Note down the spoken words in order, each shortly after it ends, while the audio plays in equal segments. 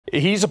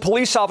He's a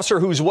police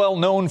officer who's well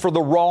known for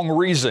the wrong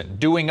reason,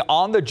 doing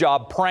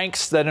on-the-job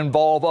pranks that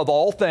involve, of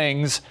all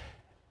things,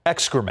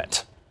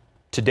 excrement.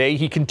 Today,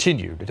 he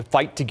continued to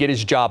fight to get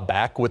his job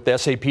back, with the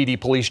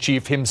SAPD police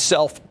chief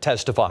himself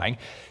testifying.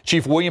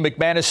 Chief William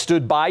McManus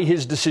stood by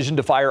his decision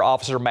to fire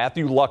Officer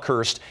Matthew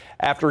Luckhurst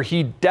after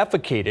he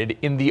defecated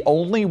in the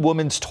only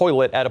women's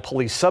toilet at a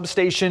police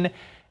substation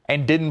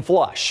and didn't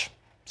flush.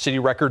 City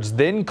records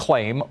then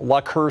claim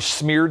Luckhurst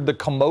smeared the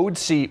commode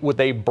seat with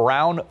a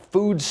brown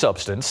food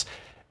substance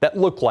that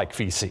looked like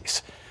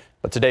feces.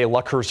 But today,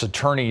 Luckhurst's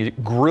attorney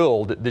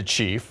grilled the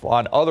chief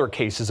on other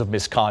cases of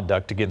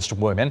misconduct against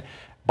women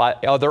by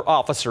other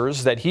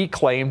officers that he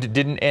claimed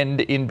didn't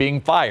end in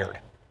being fired.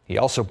 He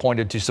also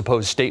pointed to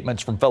supposed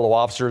statements from fellow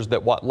officers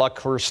that what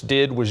Luckhurst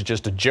did was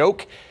just a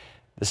joke.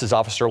 This is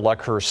Officer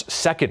Luckhurst's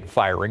second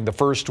firing. The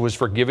first was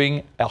for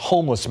giving a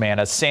homeless man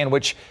a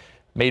sandwich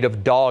made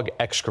of dog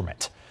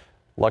excrement.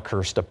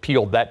 Luckhurst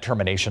appealed that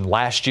termination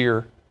last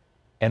year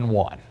and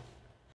won.